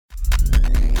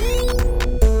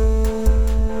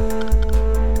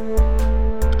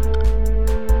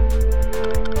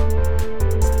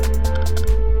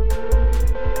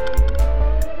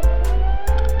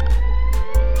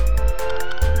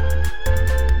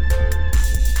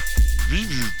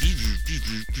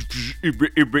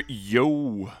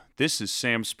Yo, this is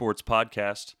Sam's Sports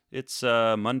Podcast. It's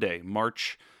Monday,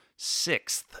 March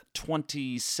 6th,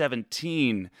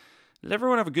 2017. Did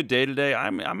everyone have a good day today?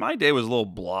 My day was a little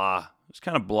blah. It was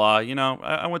kind of blah. You know,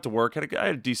 I went to work. I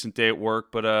had a decent day at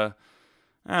work, but I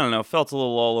don't know. Felt a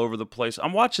little all over the place.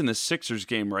 I'm watching the Sixers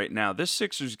game right now. This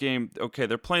Sixers game, okay,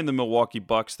 they're playing the Milwaukee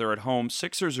Bucks. They're at home.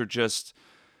 Sixers are just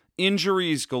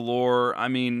injuries galore. I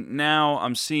mean, now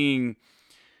I'm seeing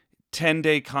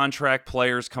 10-day contract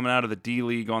players coming out of the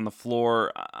D-League on the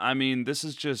floor. I mean, this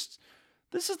is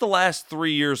the last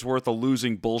 3 years worth of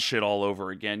losing bullshit all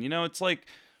over again. You know, it's like,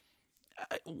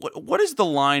 what is the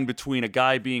line between a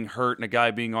guy being hurt and a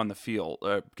guy being on the field?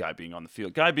 Guy being on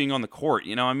the court.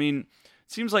 You know, I mean, it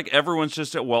seems like everyone's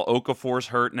just Okafor's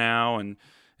hurt now, and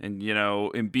you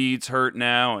know, Embiid's hurt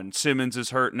now, and Simmons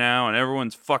is hurt now, and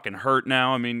everyone's fucking hurt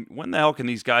now. I mean, when the hell can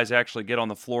these guys actually get on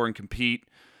the floor and compete?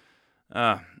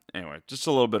 Anyway, just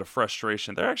a little bit of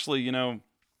frustration. They're actually, you know,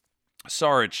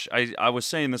 Saric, I was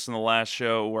saying this in the last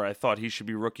show where I thought he should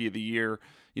be Rookie of the Year.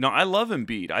 You know, I love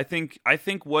Embiid. I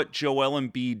think what Joel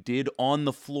Embiid did on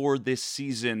the floor this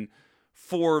season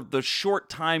for the short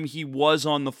time he was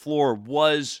on the floor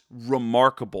was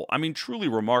remarkable. I mean, truly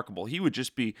remarkable.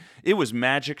 It was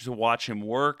magic to watch him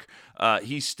work.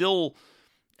 He's still...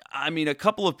 I mean, a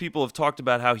couple of people have talked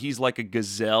about how he's like a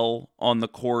gazelle on the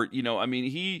court. You know, I mean,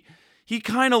 he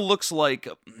kind of looks like,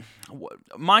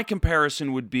 my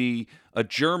comparison would be a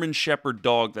German Shepherd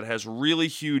dog that has really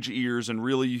huge ears and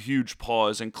really huge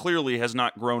paws and clearly has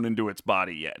not grown into its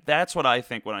body yet. That's what I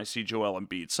think when I see Joel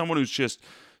Embiid. Someone who's just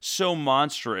so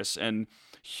monstrous and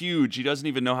huge. He doesn't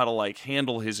even know how to like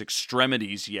handle his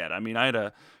extremities yet. I mean, I had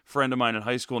a friend of mine in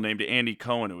high school named Andy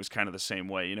Cohen who was kind of the same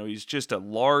way. You know, he's just a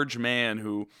large man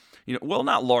who, you know, well,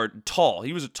 not large, tall.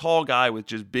 He was a tall guy with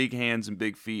just big hands and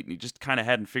big feet, and he just kind of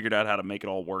hadn't figured out how to make it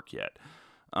all work yet.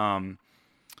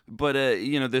 But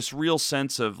you know, this real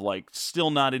sense of like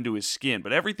still not into his skin,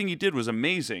 but everything he did was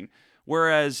amazing.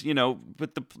 Whereas, you know,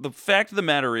 but the fact of the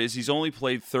matter is he's only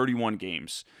played 31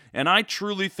 games. And I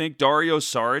truly think Dario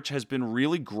Saric has been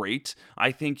really great.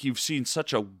 I think you've seen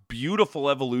such a beautiful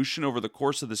evolution over the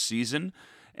course of the season.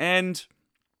 And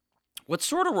what's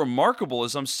sort of remarkable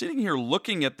is I'm sitting here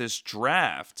looking at this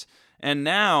draft, and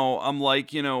now I'm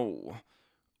like, you know,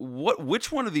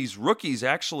 which one of these rookies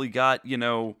actually got, you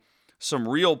know, some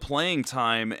real playing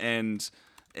time and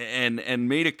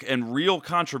made a real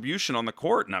contribution on the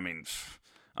court? And I mean,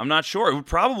 I'm not sure. It would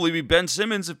probably be Ben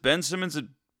Simmons if Ben Simmons had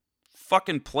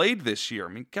fucking played this year.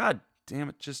 I mean, god damn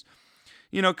it, just,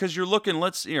 you know, because you're looking,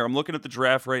 I'm looking at the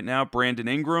draft right now. Brandon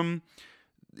Ingram,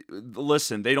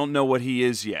 listen, they don't know what he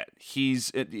is yet.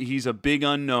 He's a big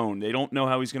unknown. They don't know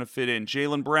how he's going to fit in.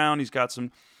 Jaylen Brown, he's got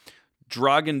some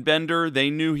Dragan Bender. They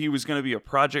knew he was going to be a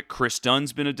project. Chris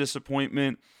Dunn's been a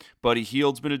disappointment. Buddy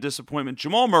Hield's been a disappointment.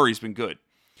 Jamal Murray's been good.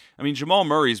 I mean, Jamal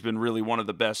Murray's been really one of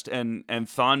the best. And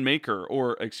Thon Maker,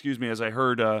 or excuse me, as I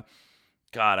heard,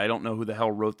 God, I don't know who the hell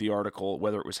wrote the article,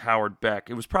 whether it was Howard Beck.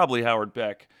 It was probably Howard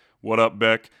Beck. What up,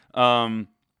 Beck?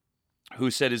 Who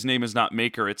said his name is not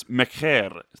Maker, it's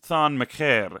Maker. Thon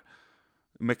Maker.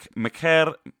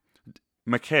 Maker.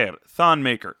 Thon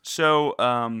Maker.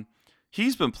 So,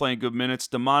 he's been playing good minutes.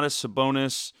 Domantas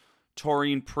Sabonis,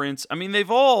 Taurean Prince. I mean,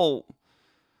 they've all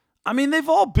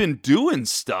been doing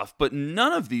stuff, but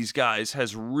none of these guys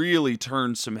has really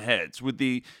turned some heads. With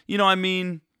the, you know, I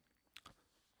mean,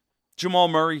 Jamal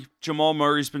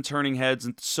Murray's been turning heads,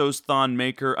 and so's Thon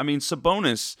Maker. I mean,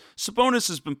 Sabonis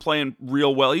has been playing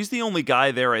real well. He's the only guy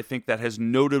there, I think, that has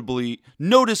noticeably,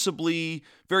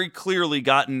 very clearly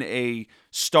gotten a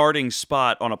starting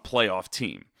spot on a playoff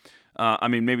team. I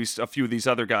mean, maybe a few of these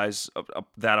other guys,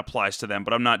 that applies to them,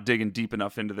 but I'm not digging deep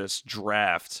enough into this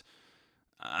draft.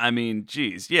 I mean,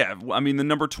 geez, yeah. I mean, the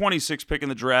number 26 pick in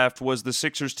the draft was the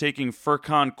Sixers taking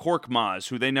Furkan Korkmaz,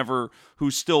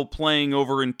 who's still playing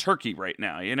over in Turkey right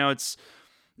now. You know,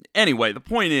 anyway, the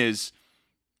point is,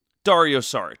 Dario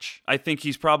Saric. I think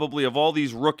he's probably, of all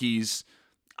these rookies,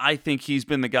 I think he's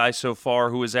been the guy so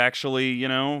far who is actually, you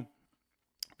know,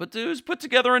 but who's put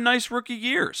together a nice rookie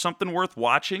year. Something worth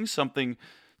watching, something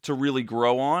to really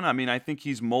grow on. I mean, I think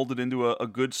he's molded into a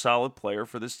good, solid player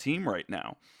for this team right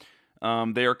now.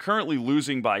 They are currently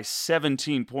losing by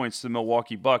 17 points to the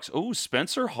Milwaukee Bucks. Oh,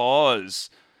 Spencer Hawes.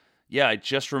 Yeah, I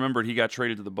just remembered he got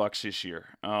traded to the Bucks this year.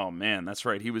 Oh man, that's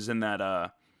right. He was in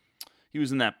that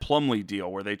Plumlee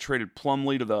deal where they traded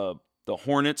Plumlee to the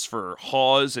Hornets for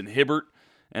Hawes and Hibbert,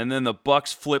 and then the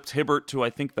Bucks flipped Hibbert to,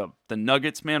 I think, the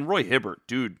Nuggets. Man, Roy Hibbert,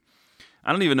 dude.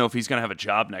 I don't even know if he's gonna have a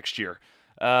job next year.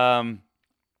 The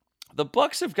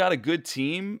Bucks have got a good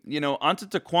team. You know,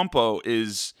 Antetokounmpo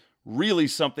is really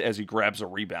something as he grabs a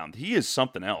rebound. He is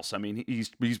something else. I mean,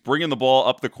 he's bringing the ball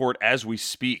up the court as we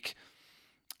speak.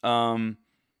 But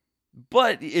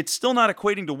it's still not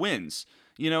equating to wins.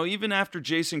 Even after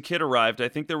Jason Kidd arrived, I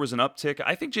think there was an uptick.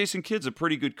 I think Jason Kidd's a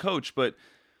pretty good coach, but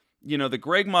the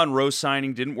Greg Monroe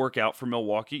signing didn't work out for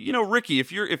Milwaukee. Ricky,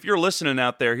 if you're listening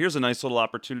out there, here's a nice little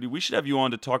opportunity. We should have you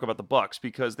on to talk about the Bucks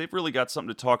because they've really got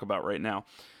something to talk about right now.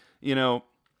 The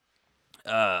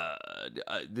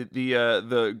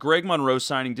Greg Monroe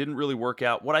signing didn't really work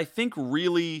out. What I think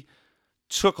really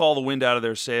took all the wind out of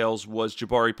their sails was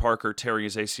Jabari Parker tearing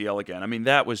his ACL again. I mean,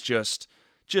 that was just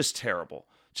terrible.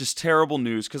 Just terrible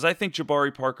news because I think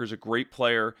Jabari Parker's a great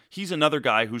player. He's another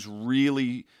guy who's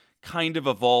really kind of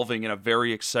evolving in a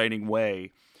very exciting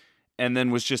way, and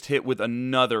then was just hit with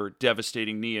another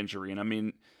devastating knee injury. And I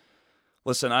mean,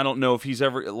 listen, I don't know if he's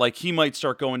ever, he might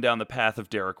start going down the path of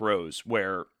Derrick Rose,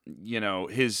 where,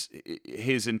 his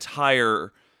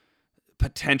entire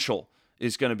potential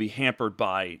is going to be hampered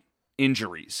by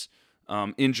injuries.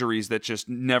 Injuries that just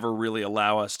never really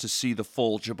allow us to see the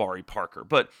full Jabari Parker.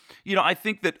 But, I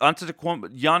think that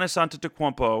Giannis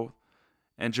Antetokounmpo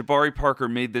and Jabari Parker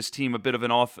made this team a bit of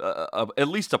at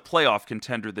least a playoff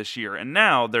contender this year, and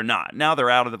now they're not. Now they're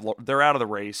out of the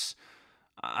race.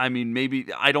 I mean, maybe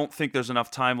I don't think there's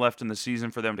enough time left in the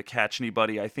season for them to catch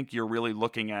anybody. I think you're really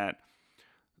looking at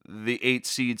the 8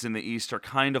 seeds in the East are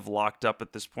kind of locked up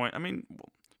at this point. I mean,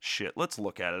 shit, let's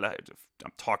look at it.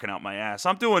 I'm talking out my ass.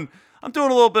 I'm doing a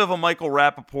little bit of a Michael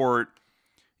Rappaport,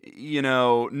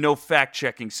 no fact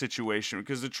checking situation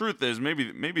because the truth is maybe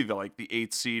the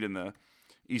 8th seed in the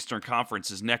Eastern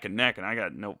Conference is neck and neck, and I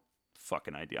got no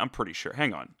fucking idea. I'm pretty sure.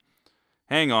 Hang on.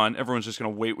 Everyone's just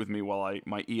going to wait with me while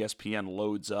my ESPN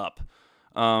loads up.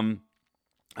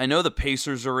 I know the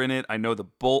Pacers are in it. I know the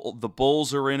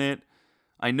Bulls are in it.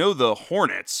 I know the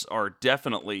Hornets are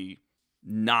definitely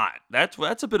not.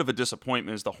 That's a bit of a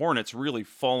disappointment, is the Hornets really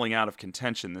falling out of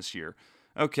contention this year.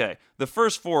 Okay, the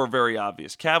first 4 are very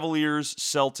obvious. Cavaliers,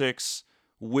 Celtics,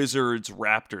 Wizards,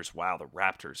 Raptors. Wow, the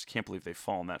Raptors. Can't believe they've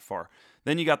fallen that far.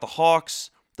 Then you got the Hawks,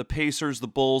 the Pacers, the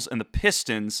Bulls, and the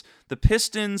Pistons. The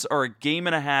Pistons are a game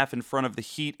and a half in front of the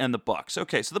Heat and the Bucks.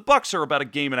 Okay, so the Bucks are about a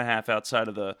game and a half outside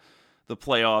of the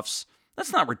playoffs.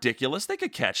 That's not ridiculous. They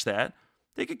could catch that.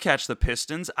 They could catch the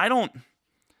Pistons. I don't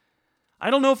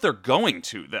know if they're going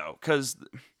to, though, because,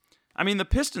 I mean, the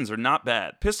Pistons are not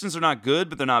bad. Pistons are not good,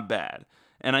 but they're not bad.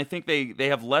 And I think they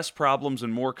have less problems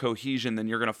and more cohesion than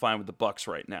you're going to find with the Bucks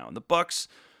right now. And the Bucks,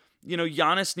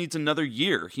 Giannis needs another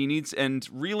year. And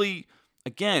really,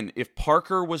 again, if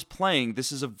Parker was playing,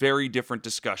 this is a very different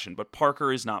discussion. But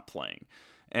Parker is not playing.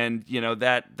 And,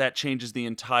 that changes the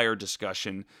entire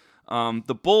discussion.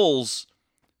 The Bulls,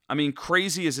 I mean,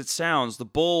 crazy as it sounds, the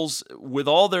Bulls, with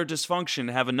all their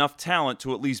dysfunction, have enough talent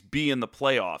to at least be in the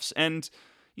playoffs and,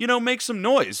 make some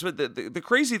noise. But the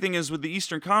crazy thing is with the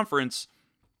Eastern Conference,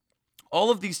 all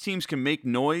of these teams can make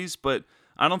noise, but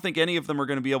I don't think any of them are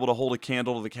going to be able to hold a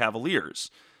candle to the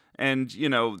Cavaliers. And,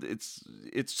 it's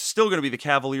still going to be the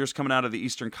Cavaliers coming out of the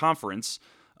Eastern Conference.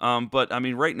 But, I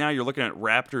mean, right now you're looking at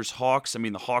Raptors, Hawks. I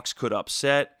mean, the Hawks could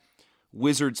upset.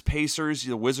 Wizards, Pacers.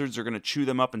 The Wizards are going to chew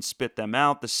them up and spit them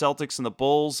out. The Celtics and the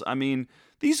Bulls. I mean,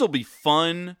 these will be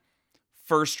fun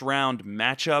first-round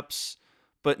matchups,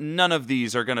 but none of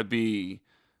these are going to be,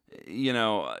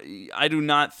 I do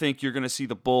not think you're going to see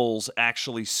the Bulls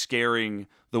actually scaring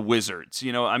the Wizards.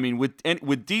 I mean,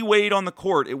 with D-Wade on the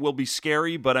court, it will be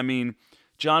scary, but, I mean,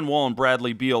 John Wall and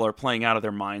Bradley Beal are playing out of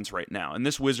their minds right now, and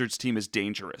this Wizards team is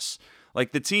dangerous.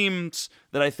 Like, the teams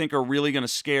that I think are really going to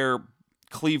scare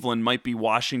Cleveland might be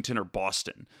Washington or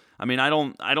Boston. I mean, I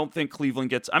don't think Cleveland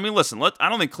gets. I mean, listen, I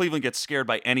don't think Cleveland gets scared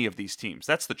by any of these teams.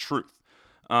 That's the truth.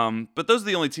 But those are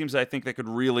the only teams that I think that could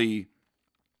really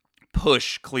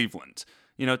push Cleveland.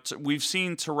 We've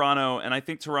seen Toronto, and I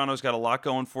think Toronto's got a lot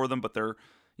going for them. But they're,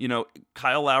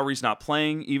 Kyle Lowry's not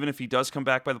playing. Even if he does come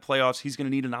back by the playoffs, he's going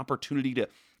to need an opportunity to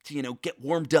get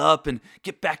warmed up and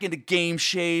get back into game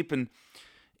shape. And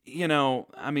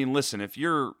I mean, listen, if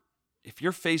you're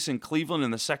facing Cleveland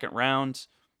in the second round,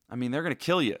 I mean, they're going to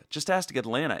kill you. Just ask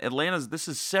Atlanta. This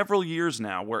is several years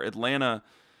now where Atlanta,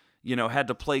 had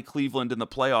to play Cleveland in the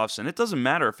playoffs. And it doesn't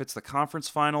matter if it's the conference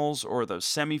finals or the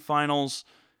semifinals.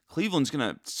 Cleveland's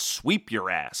going to sweep your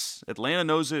ass. Atlanta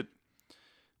knows it,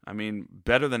 I mean,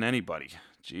 better than anybody.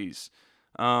 Jeez.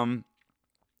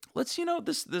 Let's,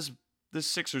 this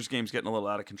Sixers game's getting a little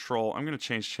out of control. I'm going to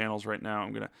change channels right now.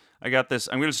 I'm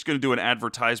just going to do an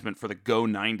advertisement for the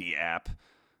Go90 app.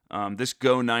 This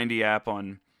Go90 app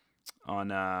on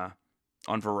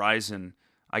Verizon.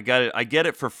 I get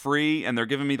it for free, and they're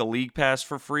giving me the League Pass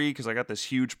for free because I got this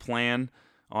huge plan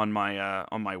on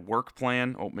my work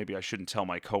plan. Oh, maybe I shouldn't tell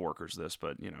my coworkers this,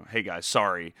 but hey guys,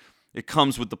 sorry. It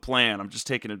comes with the plan. I'm just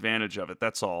taking advantage of it.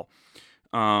 That's all.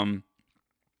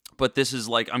 But this is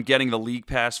like, I'm getting the League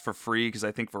Pass for free because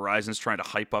I think Verizon's trying to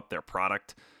hype up their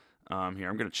product. Here, I'm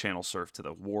going to channel surf to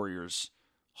the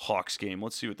Warriors-Hawks game.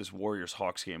 Let's see what this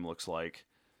Warriors-Hawks game looks like.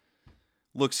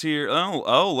 Looks here.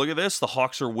 Oh, look at this. The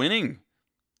Hawks are winning.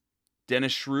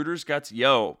 Dennis Schroeder's got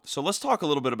so let's talk a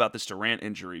little bit about this Durant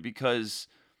injury, because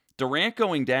Durant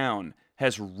going down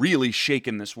has really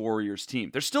shaken this Warriors team.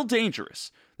 They're still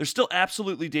dangerous. They're still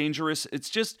absolutely dangerous. It's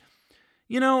just,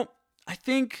 I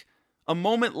think a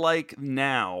moment like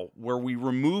now where we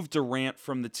remove Durant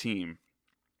from the team,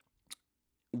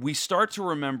 we start to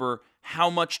remember how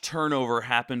much turnover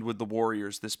happened with the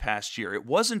Warriors this past year. It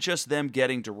wasn't just them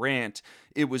getting Durant.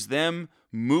 It was them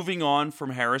moving on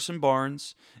from Harrison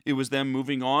Barnes. It was them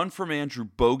moving on from Andrew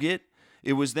Bogut.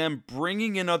 It was them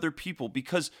bringing in other people,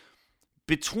 because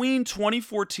between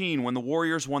 2014, when the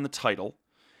Warriors won the title,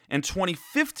 and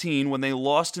 2015, when they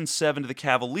lost in 7 to the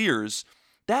Cavaliers,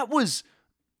 that was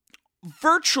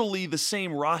virtually the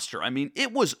same roster. I mean,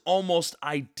 it was almost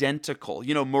identical.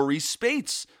 Maurice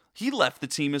Spates, he left the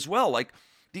team as well. Like,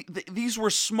 these were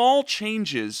small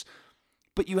changes,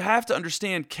 but you have to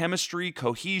understand chemistry,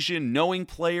 cohesion, knowing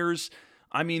players.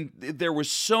 I mean, there was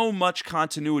so much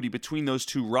continuity between those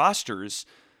two rosters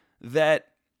that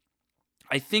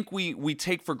I think we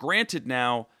take for granted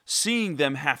now, seeing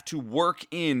them have to work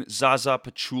in Zaza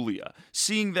Pachulia,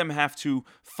 seeing them have to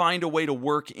find a way to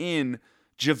work in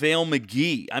JaVale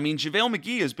McGee. I mean, JaVale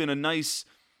McGee has been a nice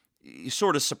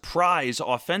sort of surprise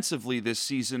offensively this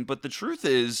season, but the truth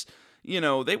is,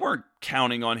 they weren't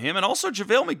counting on him. And also,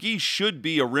 JaVale McGee should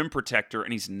be a rim protector,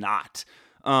 and he's not.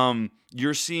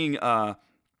 You're seeing a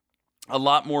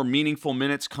lot more meaningful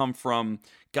minutes come from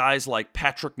guys like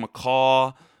Patrick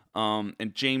McCaw,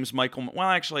 and James Michael. Well,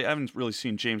 actually, I haven't really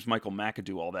seen James Michael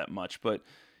McAdoo all that much, but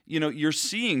you're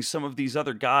seeing some of these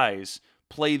other guys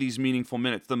play these meaningful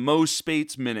minutes. The Mo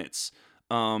Spates minutes,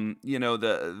 the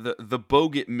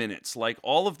Bogut minutes. Like,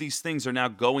 all of these things are now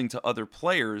going to other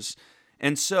players,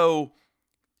 and so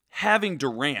having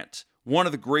Durant, one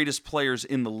of the greatest players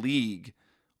in the league,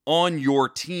 on your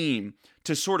team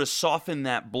to sort of soften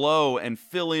that blow and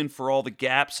fill in for all the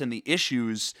gaps and the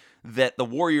issues that the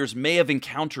Warriors may have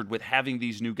encountered with having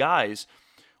these new guys,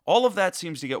 all of that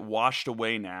seems to get washed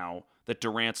away now that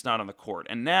Durant's not on the court.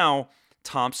 And now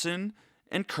Thompson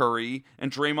and Curry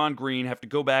and Draymond Green have to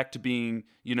go back to being,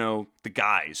 the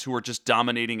guys who are just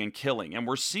dominating and killing. And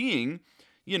we're seeing,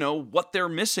 what they're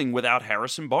missing without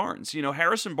Harrison Barnes.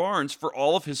 Harrison Barnes, for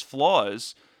all of his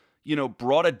flaws,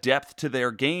 brought a depth to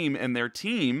their game and their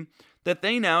team that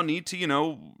they now need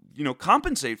to,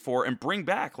 compensate for and bring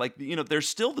back. Like, they're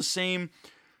still the same,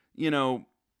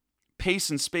 pace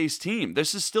and space team.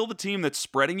 This is still the team that's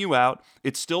spreading you out.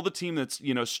 It's still the team that's,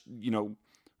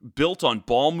 built on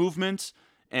ball movement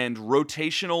and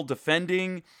rotational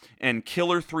defending and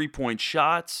killer three-point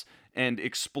shots and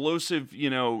explosive,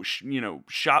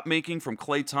 shot making from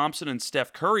Klay Thompson and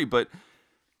Steph Curry. But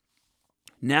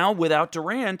now without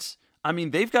Durant, I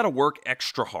mean, they've got to work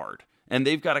extra hard. And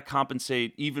they've got to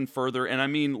compensate even further. And I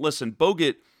mean, listen,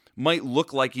 Bogut might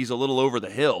look like he's a little over the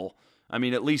hill. I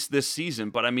mean, at least this season.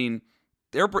 But I mean,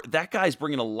 that guy's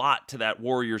bringing a lot to that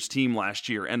Warriors team last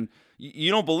year. And you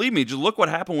don't believe me? Just look what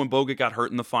happened when Bogut got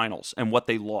hurt in the finals and what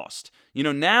they lost.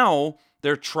 Now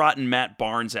they're trotting Matt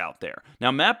Barnes out there.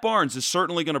 Now, Matt Barnes is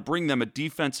certainly going to bring them a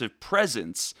defensive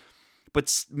presence,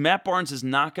 but Matt Barnes is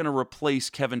not going to replace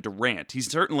Kevin Durant. He's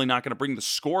certainly not going to bring the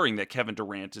scoring that Kevin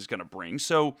Durant is going to bring.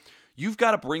 So you've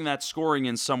got to bring that scoring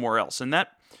in somewhere else. And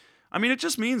it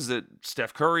just means that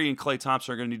Steph Curry and Klay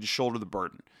Thompson are going to need to shoulder the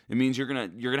burden. It means you're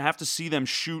going to have to see them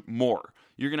shoot more.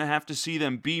 You're going to have to see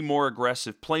them be more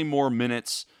aggressive, play more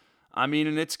minutes. I mean,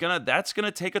 and that's going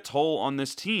to take a toll on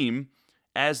this team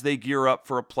as they gear up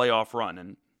for a playoff run.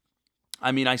 And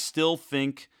I mean, I still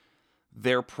think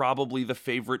they're probably the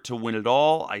favorite to win it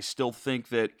all. I still think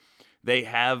that they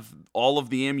have all of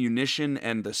the ammunition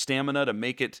and the stamina to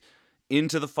make it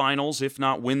into the finals, if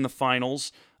not win the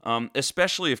finals,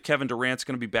 especially if Kevin Durant's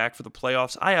going to be back for the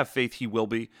playoffs. I have faith he will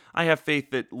be. I have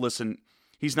faith that, listen,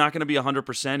 he's not going to be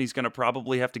 100%. He's going to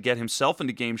probably have to get himself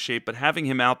into game shape, but having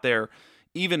him out there,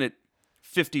 even at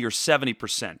 50 or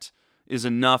 70%, is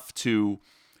enough to,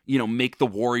 make the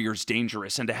Warriors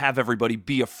dangerous and to have everybody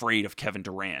be afraid of Kevin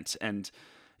Durant. And,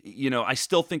 I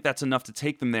still think that's enough to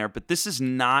take them there, but this is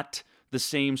not the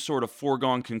same sort of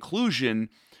foregone conclusion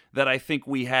that I think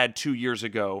we had 2 years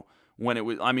ago when it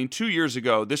was, 2 years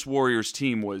ago, this Warriors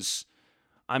team was,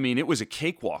 it was a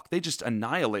cakewalk. They just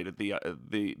annihilated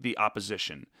the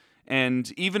opposition.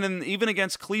 And even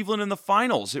against Cleveland in the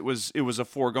finals, it was a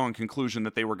foregone conclusion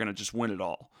that they were going to just win it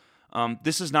all.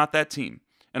 This is not that team.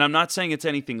 And I'm not saying it's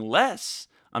anything less.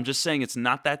 I'm just saying it's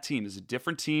not that team. It's a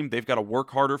different team. They've got to work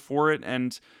harder for it.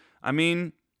 And, I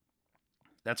mean,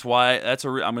 that's why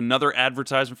I'm another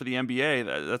advertisement for the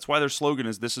NBA. That's why their slogan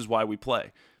is "This is why we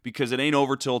play," because it ain't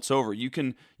over till it's over.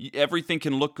 Everything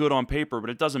can look good on paper, but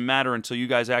it doesn't matter until you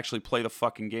guys actually play the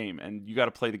fucking game, and you got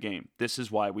to play the game. This is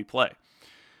why we play.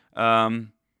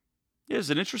 It's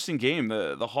an interesting game.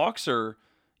 The Hawks are,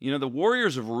 the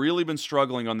Warriors have really been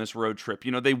struggling on this road trip.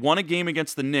 They won a game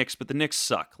against the Knicks, but the Knicks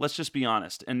suck. Let's just be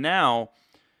honest. And now,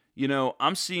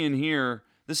 I'm seeing here,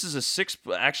 this is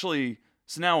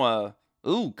it's now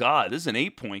this is an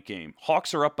 8-point game.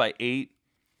 Hawks are up by 8.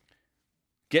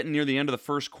 Getting near the end of the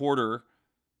first quarter.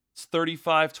 It's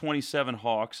 35-27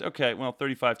 Hawks. Okay, well,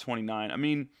 35-29. I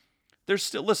mean, there's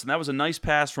still, listen, that was a nice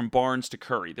pass from Barnes to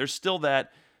Curry. There's still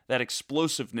that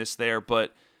explosiveness there,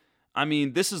 but I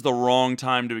mean, this is the wrong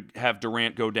time to have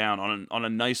Durant go down on a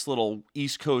nice little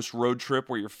East Coast road trip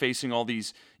where you're facing all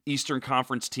these Eastern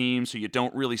Conference teams, so you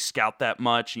don't really scout that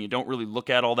much, and you don't really look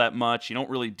at all that much. You don't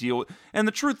really deal with, and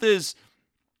the truth is,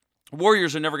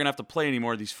 Warriors are never going to have to play any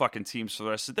more of these fucking teams for the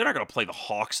rest of it. They're not going to play the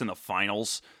Hawks in the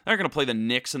finals. They're not going to play the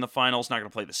Knicks in the finals. They're not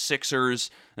going to play the Sixers.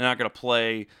 They're not going to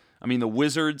play, the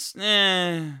Wizards.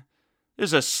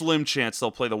 There's a slim chance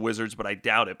they'll play the Wizards, but I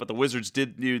doubt it. But the Wizards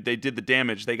did the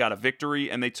damage. They got a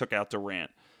victory, and they took out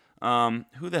Durant.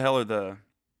 Who the hell are the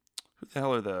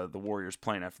Warriors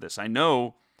playing after this?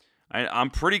 I'm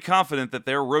pretty confident that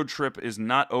their road trip is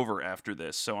not over after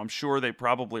this, so I'm sure they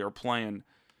probably are playing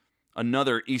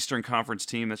another Eastern Conference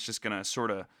team that's just going to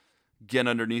sort of get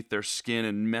underneath their skin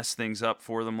and mess things up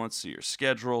for them. Let's see your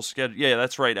schedule. Yeah,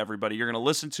 that's right, everybody. You're going to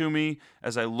listen to me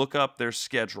as I look up their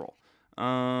schedule.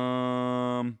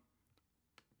 Boston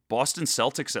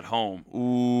Celtics at home.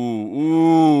 Ooh.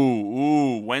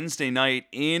 Wednesday night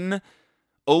in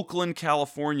Oakland,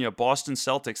 California. Boston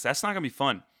Celtics. That's not going to be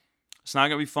fun. It's not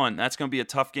going to be fun. That's going to be a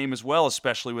tough game as well,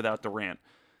 especially without Durant.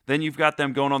 Then you've got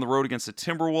them going on the road against the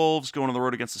Timberwolves, going on the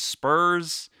road against the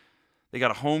Spurs. They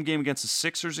got a home game against the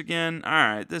Sixers again. All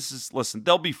right, listen,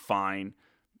 they'll be fine.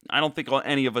 I don't think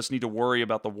any of us need to worry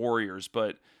about the Warriors,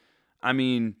 but,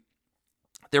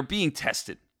 they're being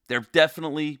tested. They're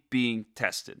definitely being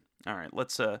tested. All right,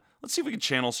 let's see if we can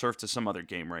channel surf to some other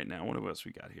game right now. What else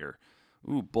we got here?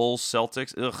 Ooh, Bulls,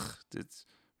 Celtics. Ugh, it's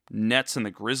Nets and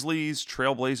the Grizzlies,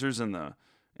 Trailblazers and the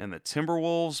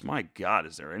Timberwolves. My God,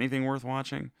 is there anything worth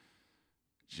watching?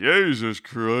 Jesus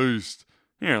Christ.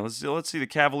 Here, let's see the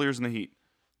Cavaliers and the Heat.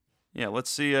 Yeah, let's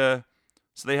see. So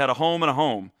they had a home and a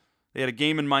home. They had a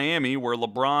game in Miami where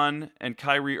LeBron and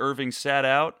Kyrie Irving sat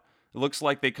out. It looks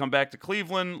like they come back to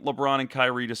Cleveland. LeBron and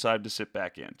Kyrie decide to sit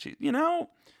back in. Gee,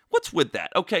 what's with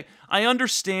that? Okay, I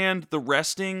understand the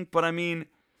resting, but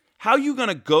how you going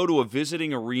to go to a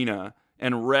visiting arena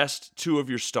and rest two of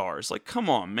your stars? Like, come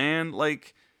on, man.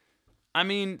 Like,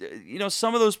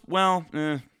 some of those,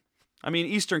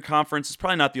 Eastern Conference is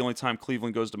probably not the only time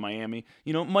Cleveland goes to Miami.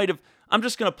 I'm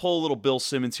just going to pull a little Bill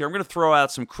Simmons here. I'm going to throw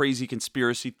out some crazy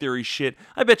conspiracy theory shit.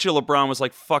 I bet you LeBron was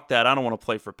like, fuck that. I don't want to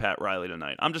play for Pat Riley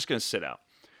tonight. I'm just going to sit out.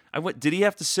 Did he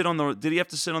have to sit on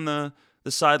the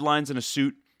sidelines in a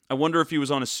suit? I wonder if he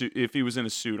was in a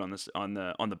suit on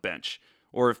the bench,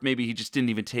 or if maybe he just didn't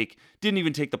even take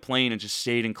the plane and just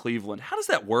stayed in Cleveland. How does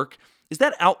that work? Is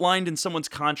that outlined in someone's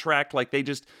contract? Like they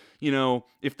just,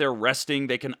 if they're resting,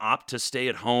 they can opt to stay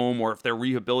at home, or if they're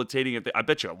rehabilitating, I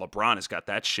bet you LeBron has got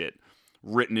that shit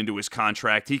written into his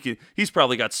contract. He's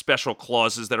probably got special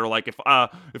clauses that are like, if I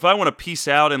want to peace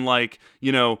out and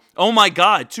oh my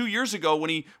God, 2 years ago when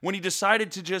he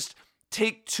decided to just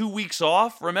take 2 weeks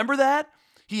off, remember that?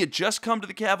 He had just come to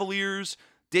the Cavaliers.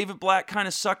 David Black kind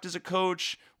of sucked as a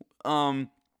coach.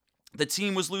 The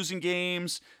team was losing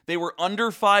games. They were under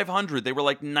 500. They were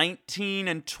like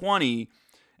 19-20.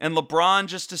 And LeBron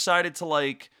just decided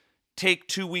to take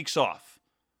 2 weeks off.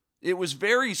 It was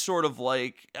very sort of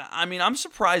I'm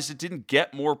surprised it didn't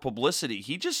get more publicity.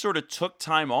 He just sort of took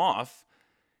time off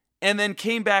and then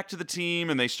came back to the team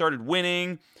and they started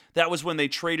winning. That was when they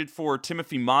traded for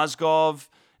Timothy Mozgov.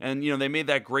 And, they made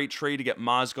that great trade to get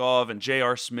Mozgov and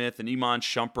J.R. Smith and Iman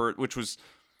Shumpert, which was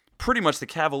pretty much the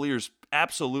Cavaliers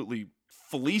absolutely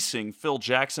fleecing Phil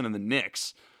Jackson and the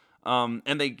Knicks. And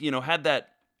they, had that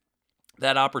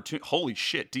opportunity. Holy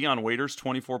shit, Dion Waiters,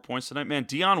 24 points tonight. Man,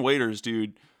 Dion Waiters,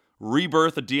 dude,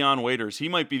 rebirth of Dion Waiters. He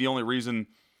might be the only reason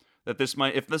that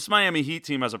if this Miami Heat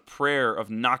team has a prayer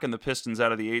of knocking the Pistons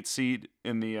out of the 8th seed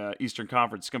in the Eastern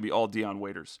Conference, it's going to be all Dion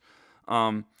Waiters.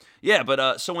 So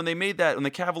when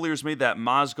the Cavaliers made that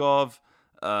Mozgov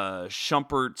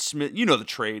Shumpert, Smith, you know the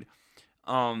trade.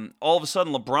 All of a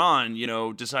sudden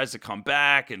LeBron, decides to come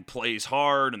back and plays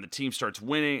hard and the team starts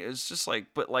winning. It's just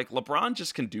but LeBron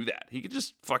just can do that. He could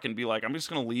just fucking be like, I'm just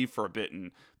going to leave for a bit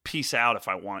and peace out if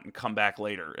I want and come back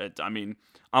later. I'm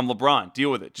LeBron.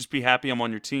 Deal with it. Just be happy I'm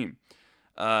on your team.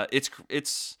 He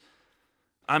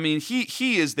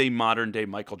is the modern day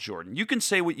Michael Jordan. You can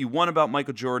say what you want about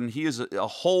Michael Jordan. He is a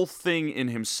whole thing in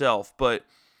himself, but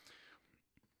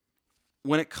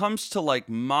when it comes to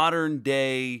modern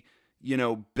day,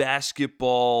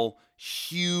 basketball,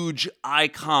 huge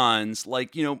icons,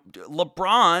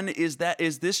 LeBron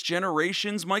is this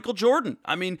generation's Michael Jordan.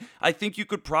 I think you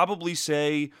could probably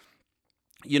say,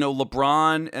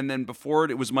 LeBron, and then before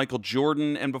it was Michael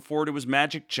Jordan, and before it was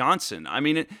Magic Johnson.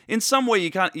 In some way, you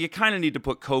kind of need to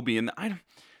put Kobe in.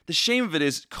 The shame of it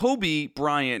is Kobe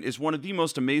Bryant is one of the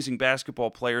most amazing basketball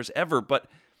players ever, but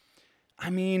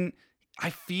I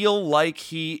feel like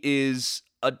he is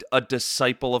a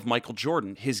disciple of Michael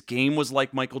Jordan. His game was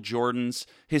like Michael Jordan's.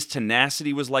 His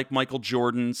tenacity was like Michael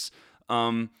Jordan's.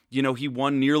 He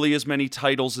won nearly as many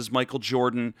titles as Michael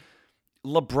Jordan.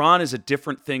 LeBron is a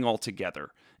different thing altogether.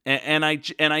 And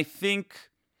I think,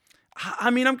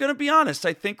 I'm going to be honest,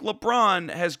 I think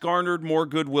LeBron has garnered more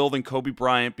goodwill than Kobe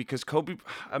Bryant because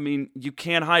you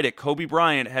can't hide it. Kobe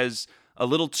Bryant has a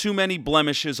little too many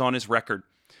blemishes on his record.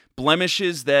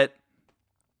 Blemishes that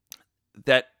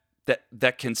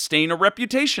can stain a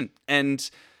reputation,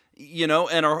 and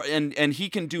he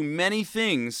can do many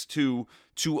things to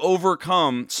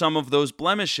overcome some of those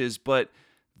blemishes, but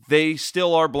they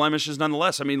still are blemishes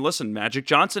nonetheless. Listen, Magic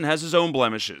Johnson has his own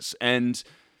blemishes, and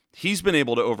he's been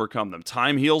able to overcome them.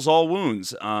 Time heals all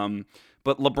wounds.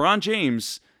 But LeBron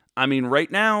James,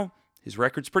 right now, his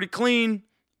record's pretty clean.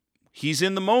 He's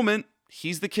in the moment.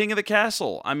 He's the king of the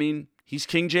castle. He's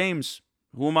King James.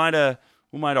 Who am I to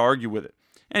argue with it?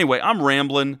 Anyway, I'm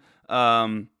rambling.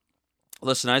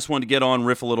 Listen, I just wanted to get on,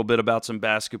 riff a little bit about some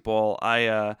basketball.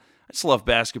 I just love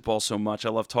basketball so much. I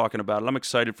love talking about it. I'm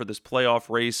excited for this playoff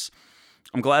race.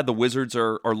 I'm glad the Wizards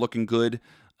are looking good.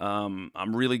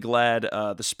 I'm really glad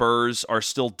the Spurs are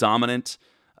still dominant.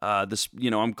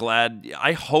 I'm glad.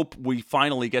 I hope we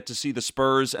finally get to see the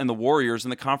Spurs and the Warriors in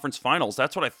the conference finals.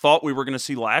 That's what I thought we were going to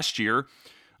see last year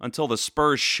until the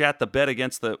Spurs shat the bed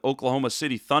against the Oklahoma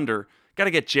City Thunder. Got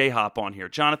to get J-Hop on here.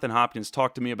 Jonathan Hopkins,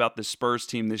 talk to me about this Spurs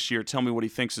team this year. Tell me what he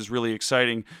thinks is really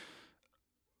exciting,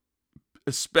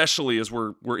 especially as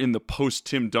we're in the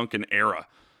post-Tim Duncan era.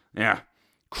 Yeah,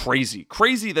 crazy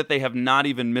that they have not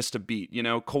even missed a beat.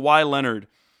 Kawhi Leonard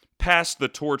passed the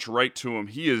torch right to him.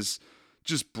 He is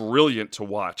just brilliant to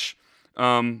watch.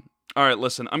 All right,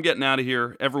 listen, I'm getting out of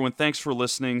here. Everyone, thanks for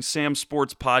listening. Sam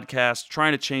Sports Podcast,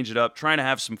 trying to change it up, trying to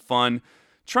have some fun,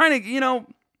 trying to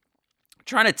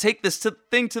take this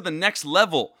thing to the next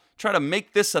level, try to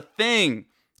make this a thing,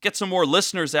 get some more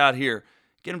listeners out here,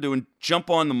 get them to jump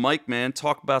on the mic, man,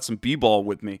 talk about some b-ball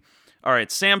with me. All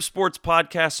right, Sam Sports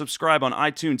Podcast, subscribe on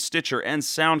iTunes, Stitcher, and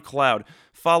SoundCloud.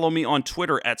 Follow me on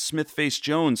Twitter at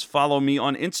SmithFaceJones. Follow me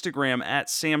on Instagram at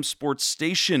Sam Sports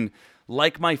Station.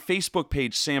 Like my Facebook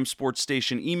page, Sam Sports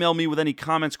Station. Email me with any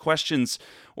comments, questions,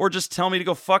 or just tell me to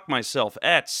go fuck myself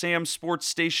at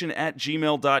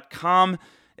samsportstation@gmail.com.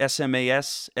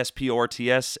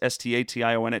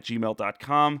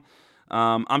 SMASSPORTSSTATION@gmail.com.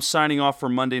 I'm signing off for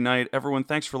Monday night. Everyone,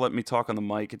 thanks for letting me talk on the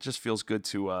mic. It just feels good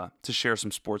to share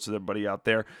some sports with everybody out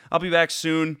there. I'll be back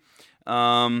soon.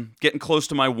 Getting close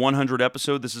to my 100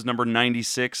 episode. This is number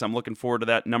 96. I'm looking forward to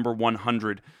that number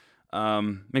 100.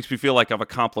 Makes me feel like I've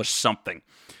accomplished something.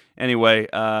 Anyway,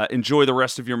 enjoy the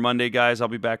rest of your Monday, guys. I'll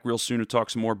be back real soon to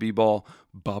talk some more b-ball.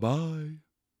 Bye-bye.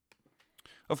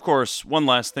 Of course, one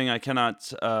last thing I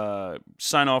cannot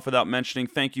sign off without mentioning.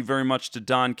 Thank you very much to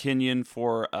Don Kenyon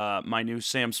for my new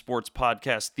Sam Sports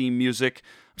Podcast theme music.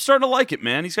 I'm starting to like it,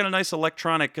 man. He's got a nice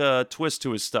electronic twist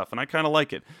to his stuff, and I kind of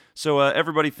like it. So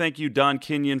everybody, thank you, Don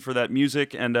Kenyon, for that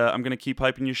music, and I'm going to keep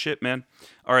hyping your shit, man.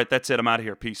 All right, that's it. I'm out of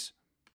here. Peace.